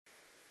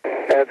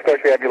And of course,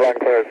 we have you loud and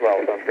clear as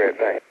well. Sounds great.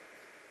 Thanks.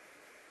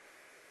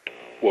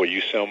 Well,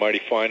 you sound mighty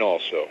fine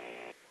also.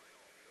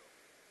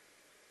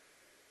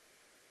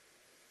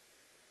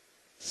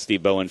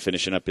 Steve Bowen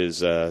finishing up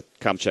his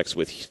comm checks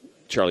with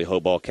Charlie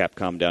Hoball,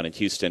 Capcom down in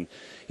Houston.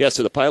 Yeah,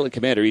 so the pilot and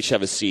commander each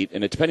have a seat,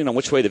 and depending on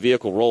which way the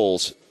vehicle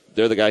rolls,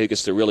 they're the guy who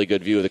gets the really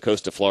good view of the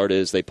coast of Florida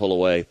as they pull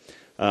away.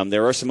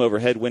 There are some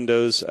overhead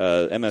windows,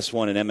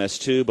 MS1 and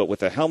MS2, but with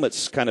the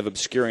helmets kind of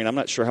obscuring, I'm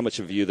not sure how much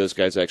of a view those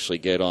guys actually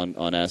get on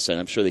ascent.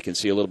 I'm sure they can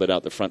see a little bit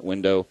out the front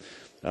window,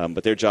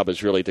 but their job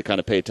is really to kind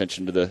of pay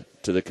attention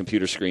to the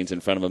computer screens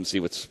in front of them, see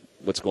what's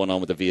going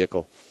on with the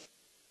vehicle.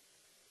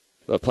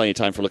 We'll have plenty of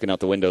time for looking out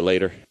the window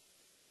later.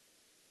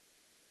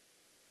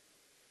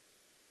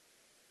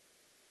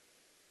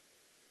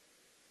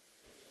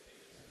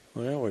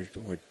 Well,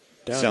 we're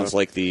down. Sounds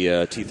like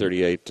the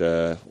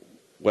T-38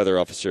 weather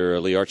officer,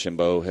 Lee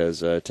Archambault,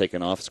 has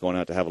taken off. He's going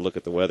out to have a look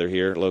at the weather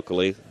here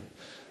locally.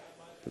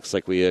 Looks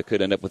like we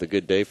could end up with a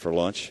good day for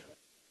launch.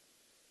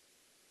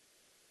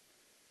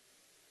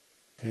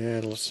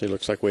 And let's see,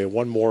 looks like we have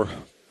one more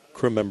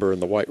crew member in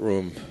the white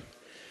room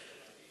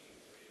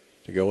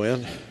to go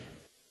in.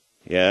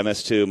 Yeah,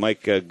 MS2,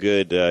 Mike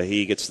Good,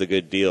 he gets the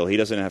good deal. He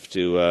doesn't have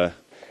to...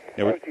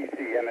 OTC,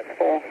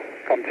 MS4,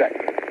 come check.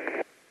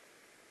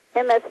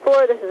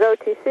 MS4, this is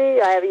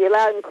OTC. I have you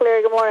loud and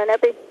clear. Good morning,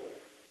 Epi.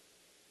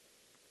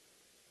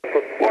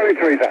 Morning,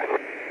 Teresa.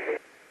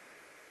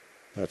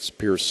 That's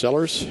Piers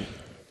Sellers.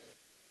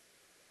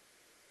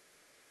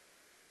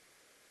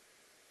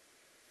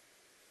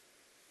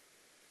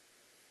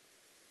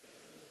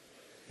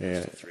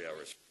 And 3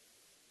 hours.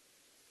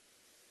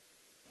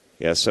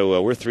 Yeah,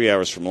 so we're 3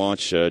 hours from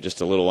launch,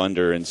 just a little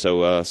under, and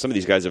so some of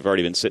these guys have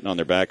already been sitting on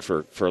their back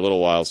for a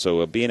little while.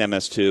 So being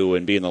MS2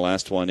 and being the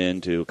last one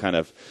in to kind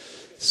of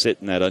sit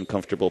in that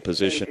uncomfortable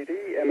position.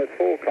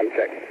 MS4, come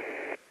check.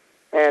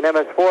 And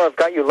MS4, I've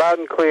got you loud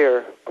and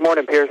clear. Good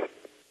morning, Piers.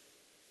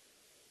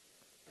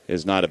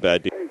 Is not a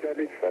bad deal.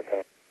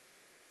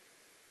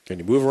 Can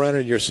you move around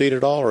in your seat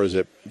at all, or is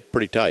it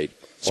pretty tight?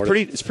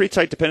 It's pretty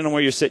tight depending on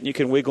where you're sitting. You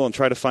can wiggle and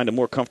try to find a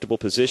more comfortable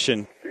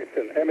position.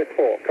 Houston,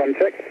 MS4, come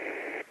check.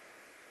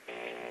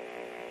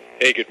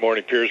 Hey, good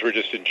morning, Piers. We're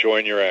just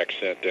enjoying your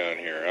accent down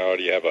here. How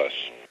do you have us?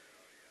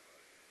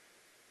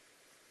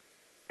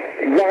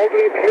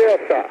 Loudly clear,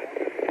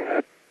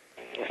 sir.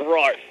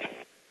 Right.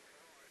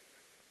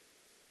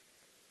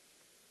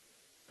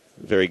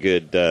 Very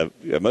good.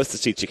 Most of the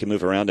seats you can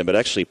move around in, but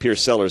actually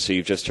Piers Sellers, who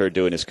you've just heard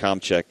doing his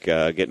comm check,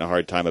 getting a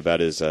hard time about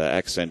his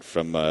accent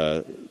from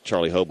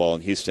Charlie Hoball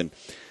in Houston.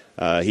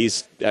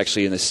 He's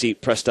actually in the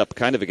seat pressed up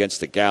kind of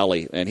against the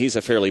galley, and he's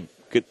a fairly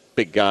good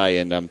big guy,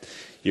 and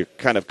you're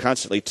kind of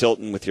constantly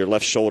tilting with your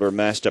left shoulder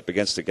mashed up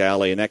against the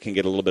galley, and that can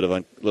get a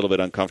little bit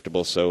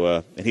uncomfortable.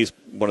 So, and he's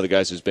one of the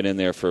guys who's been in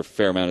there for a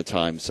fair amount of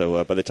time.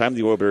 So, by the time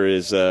the orbiter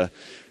is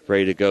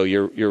ready to go,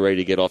 you're ready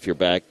to get off your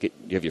back. You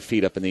have your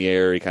feet up in the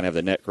air. You kind of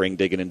have the neck ring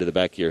digging into the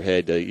back of your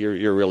head.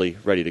 You're really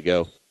ready to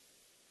go.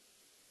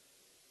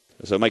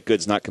 So Mike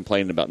Good's not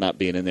complaining about not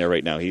being in there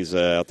right now. He's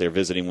out there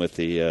visiting with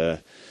the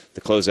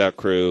closeout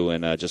crew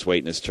and just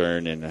waiting his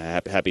turn, and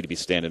happy to be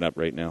standing up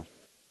right now.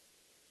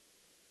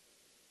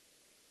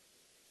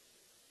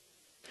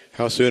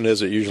 How soon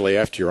is it usually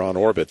after you're on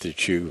orbit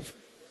that you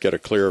get a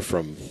clear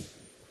from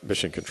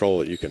mission control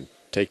that you can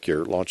take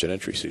your launch and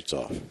entry suits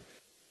off?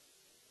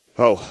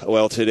 Oh,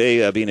 well,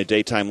 today, being a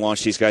daytime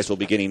launch, these guys will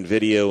be getting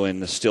video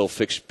and still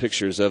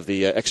pictures of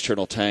the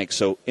external tank.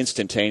 So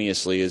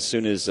instantaneously, as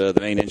soon as the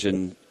main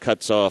engine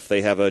cuts off,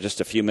 they have just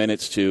a few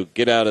minutes to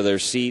get out of their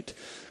seat,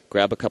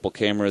 grab a couple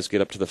cameras, get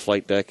up to the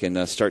flight deck,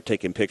 and start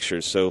taking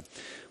pictures. So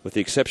with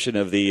the exception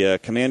of the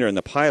commander and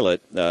the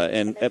pilot,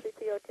 and...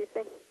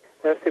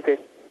 STP.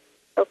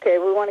 Okay,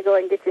 we want to go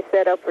ahead and get you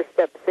set up for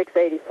step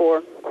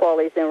 684.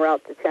 Quality's en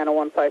route to channel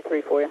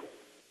 153 for you.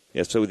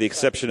 Yeah, so with the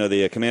exception of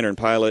the commander and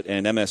pilot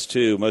and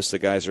MS2, most of the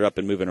guys are up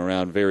and moving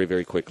around very,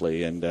 very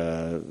quickly. And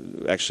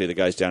actually the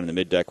guys down in the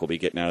mid-deck will be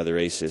getting out of their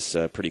ACES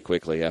pretty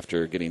quickly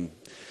after getting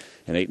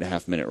an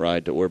 8.5-minute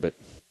ride to orbit.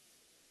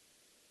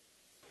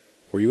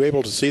 Were you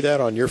able to see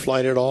that on your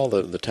flight at all,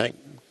 the tank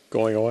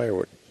going away? Or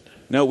what?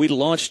 No, we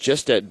launched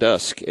just at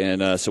dusk,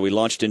 and so we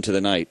launched into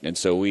the night, and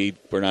so we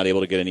were not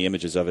able to get any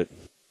images of it.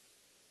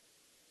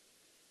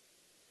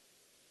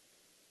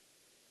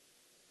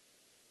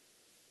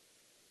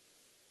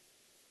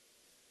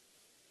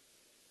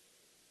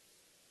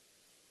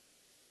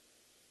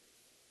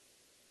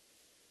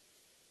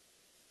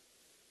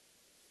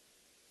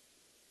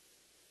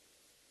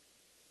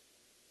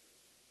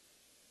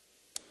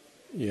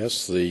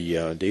 Yes,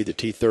 indeed the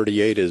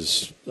T-38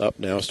 is up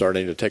now,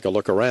 starting to take a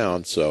look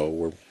around, so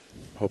we're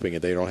hoping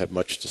that they don't have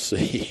much to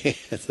see.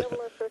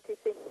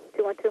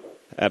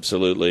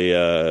 Absolutely.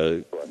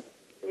 You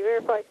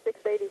verify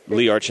 686.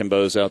 Lee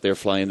Archambault's out there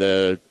flying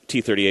the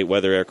T-38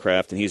 weather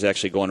aircraft, and he's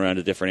actually going around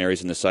to different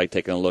areas in the site,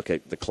 taking a look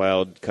at the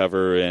cloud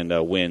cover and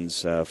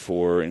winds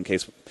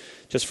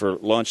just for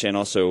launch and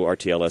also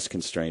RTLS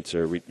constraints,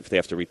 or if they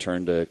have to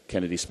return to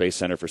Kennedy Space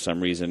Center for some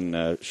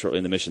reason shortly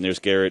in the mission. There's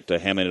Garrett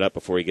hamming it up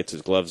before he gets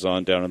his gloves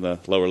on down in the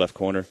lower left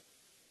corner.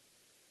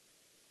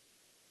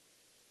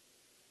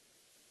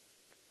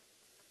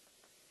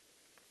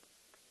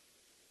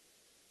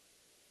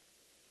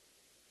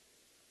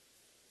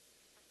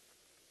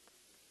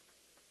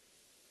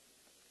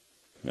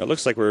 It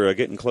looks like we're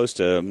getting close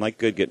to Mike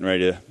Good getting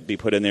ready to be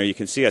put in there. You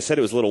can see I said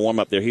it was a little warm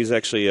up there. He's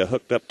actually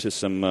hooked up to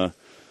some, looks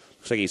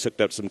like he's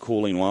hooked up some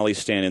cooling while he's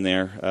standing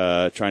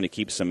there, trying to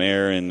keep some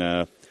air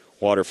and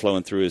water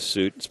flowing through his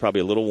suit. It's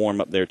probably a little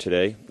warm up there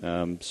today,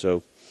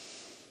 so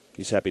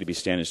he's happy to be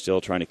standing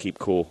still, trying to keep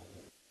cool.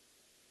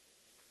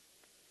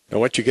 Now,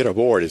 once you get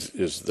aboard,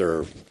 is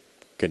there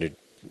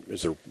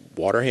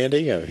water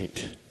handy? I mean,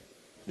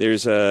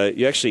 there's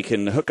you actually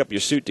can hook up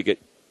your suit to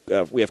get.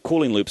 We have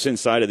cooling loops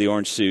inside of the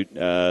orange suit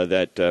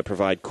that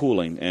provide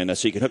cooling, and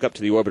so you can hook up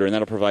to the orbiter, and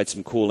that'll provide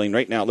some cooling.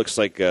 Right now, it looks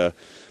like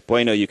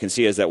Bueno, you can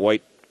see, has that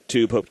white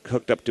tube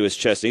hooked up to his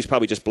chest. And he's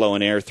probably just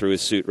blowing air through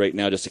his suit right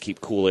now just to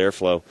keep cool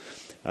airflow.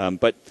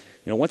 But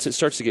once it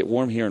starts to get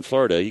warm here in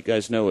Florida, you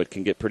guys know it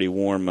can get pretty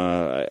warm.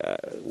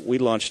 We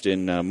launched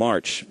in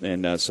March,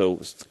 and so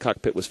the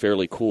cockpit was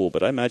fairly cool.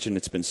 But I imagine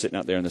it's been sitting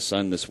out there in the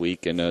sun this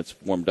week, and it's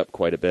warmed up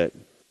quite a bit.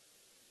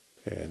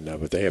 And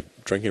but they have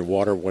drinking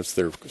water once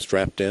they're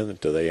strapped in.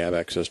 Do they have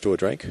access to a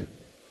drink?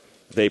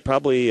 They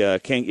probably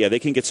can. Yeah, they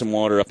can get some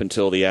water up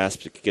until the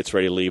ASP gets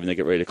ready to leave, and they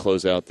get ready to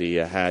close out the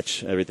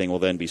hatch. Everything will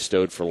then be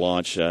stowed for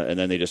launch, and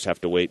then they just have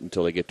to wait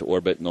until they get to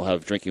orbit, and they'll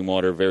have drinking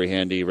water very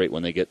handy right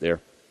when they get there.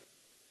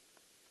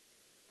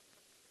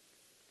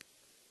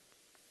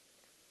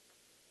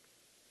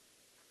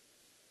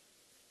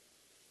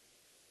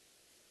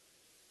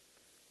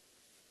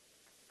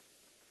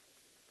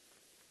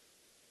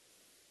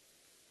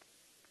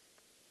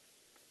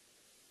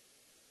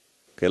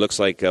 Okay, looks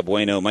like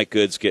Bueno, Mike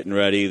Good's getting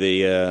ready.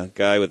 The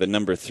guy with the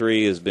number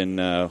 3 has been,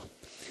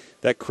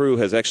 that crew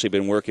has actually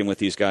been working with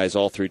these guys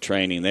all through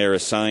training. They're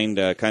assigned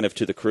kind of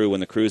to the crew when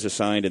the crew's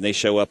assigned, and they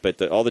show up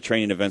at all the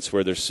training events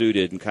where they're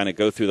suited and kind of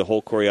go through the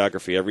whole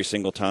choreography every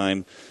single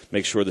time,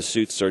 make sure the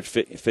suits are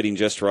fitting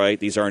just right.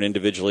 These aren't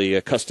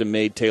individually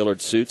custom-made,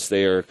 tailored suits.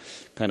 They are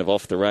kind of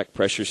off-the-rack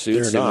pressure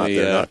suits. They're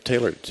not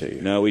tailored to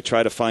you. No, we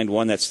try to find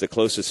one that's the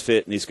closest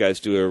fit, and these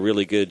guys do a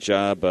really good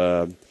job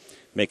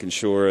making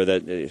sure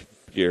that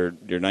you're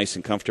nice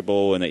and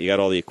comfortable and that you got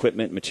all the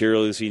equipment,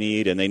 materials you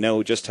need, and they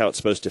know just how it's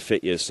supposed to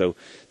fit you. So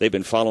they've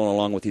been following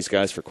along with these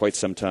guys for quite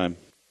some time.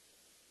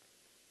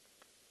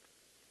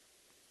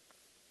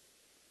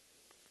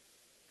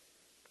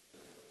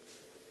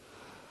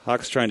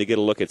 Hawk's trying to get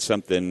a look at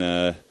something.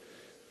 Got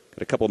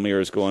a couple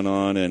mirrors going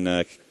on, and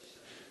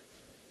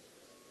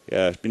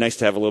yeah, it'd be nice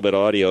to have a little bit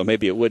of audio.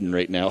 Maybe it wouldn't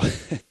right now.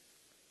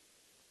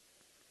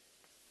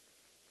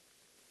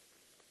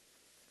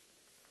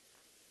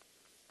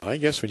 I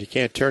guess when you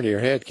can't turn your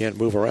head, can't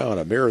move around,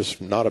 a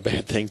mirror's not a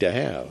bad thing to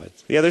have.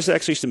 Yeah, there's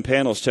actually some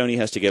panels Tony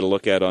has to get a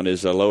look at on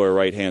his lower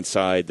right-hand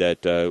side.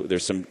 That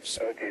there's some.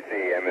 OTC,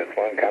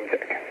 MS1, come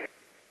check.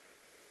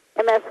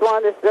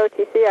 MS1, this is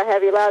OTC. I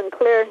have you loud and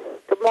clear.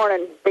 Good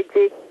morning, Big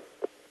G.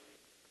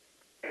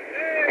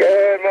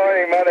 Good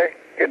morning, Mother.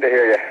 Good to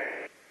hear you.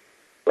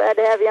 Glad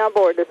to have you on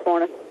board this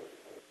morning.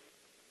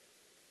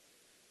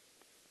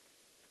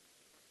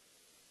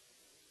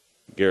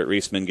 Garrett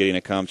Reisman getting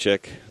a comm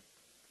check.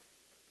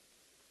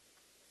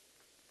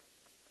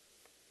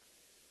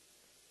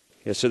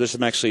 Yeah, so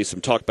there's actually some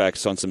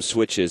talkbacks on some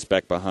switches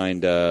back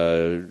behind,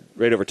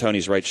 right over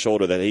Tony's right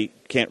shoulder that he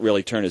can't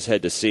really turn his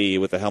head to see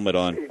with the helmet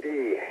on.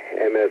 NTD,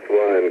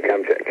 MS1,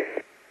 come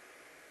check.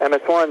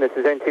 MS1, this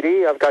is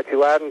NTD. I've got you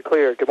loud and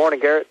clear. Good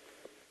morning, Garrett.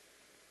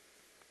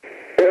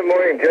 Good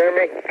morning,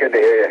 Jeremy. Good to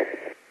hear you.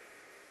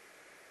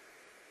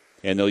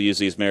 And they'll use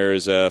these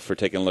mirrors for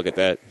taking a look at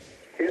that.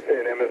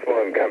 Houston,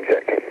 MS1, come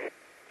check.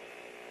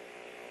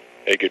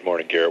 Hey, good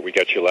morning, Garrett. We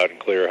got you loud and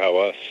clear. How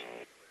us?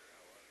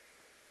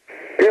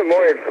 Good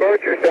morning, Float.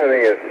 You're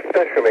sounding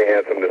especially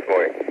handsome this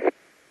morning.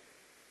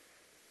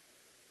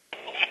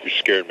 You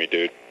scared me,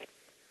 dude.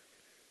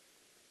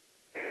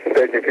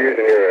 Thank you for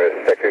using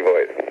your sexy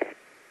voice.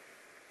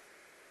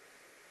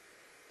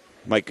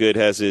 Mike Good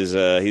has his,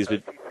 he's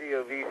been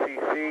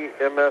VCC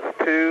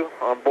MS2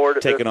 on board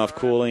at taking off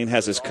cooling,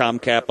 has his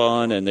comm cap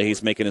on, and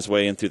he's making his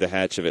way in through the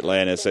hatch of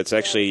Atlantis. It's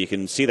actually, you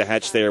can see the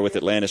hatch there with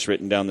Atlantis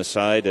written down the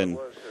side. And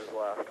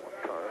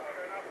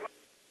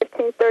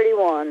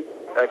 1531.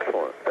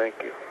 Excellent, thank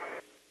you.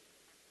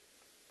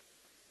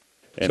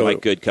 And so,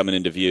 Mike Good coming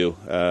into view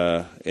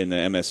in the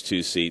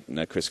MS2 seat,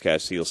 and Chris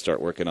Cassidy will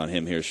start working on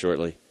him here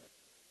shortly.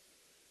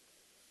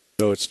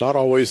 So it's not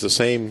always the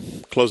same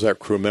closeout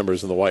crew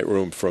members in the White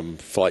Room from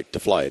flight to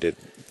flight. It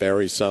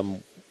varies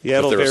some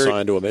if they're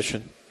assigned to a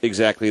mission.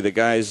 Exactly. The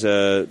guys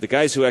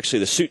who actually,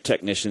 the suit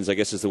technicians, I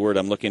guess is the word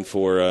I'm looking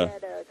for,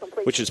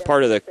 which is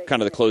part of the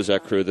kind of the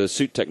closeout crew. The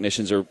suit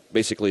technicians are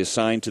basically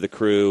assigned to the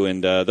crew,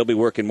 and they'll be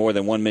working more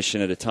than one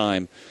mission at a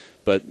time.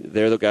 But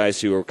they're the guys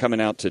who are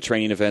coming out to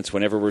training events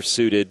whenever we're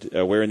suited,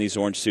 wearing these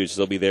orange suits.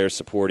 They'll be there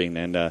supporting,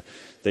 and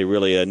they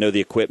really know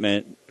the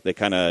equipment. They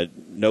kind of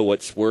know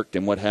what's worked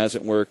and what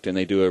hasn't worked, and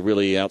they do a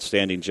really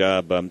outstanding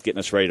job getting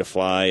us ready to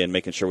fly and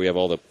making sure we have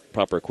all the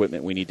proper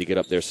equipment we need to get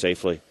up there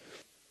safely.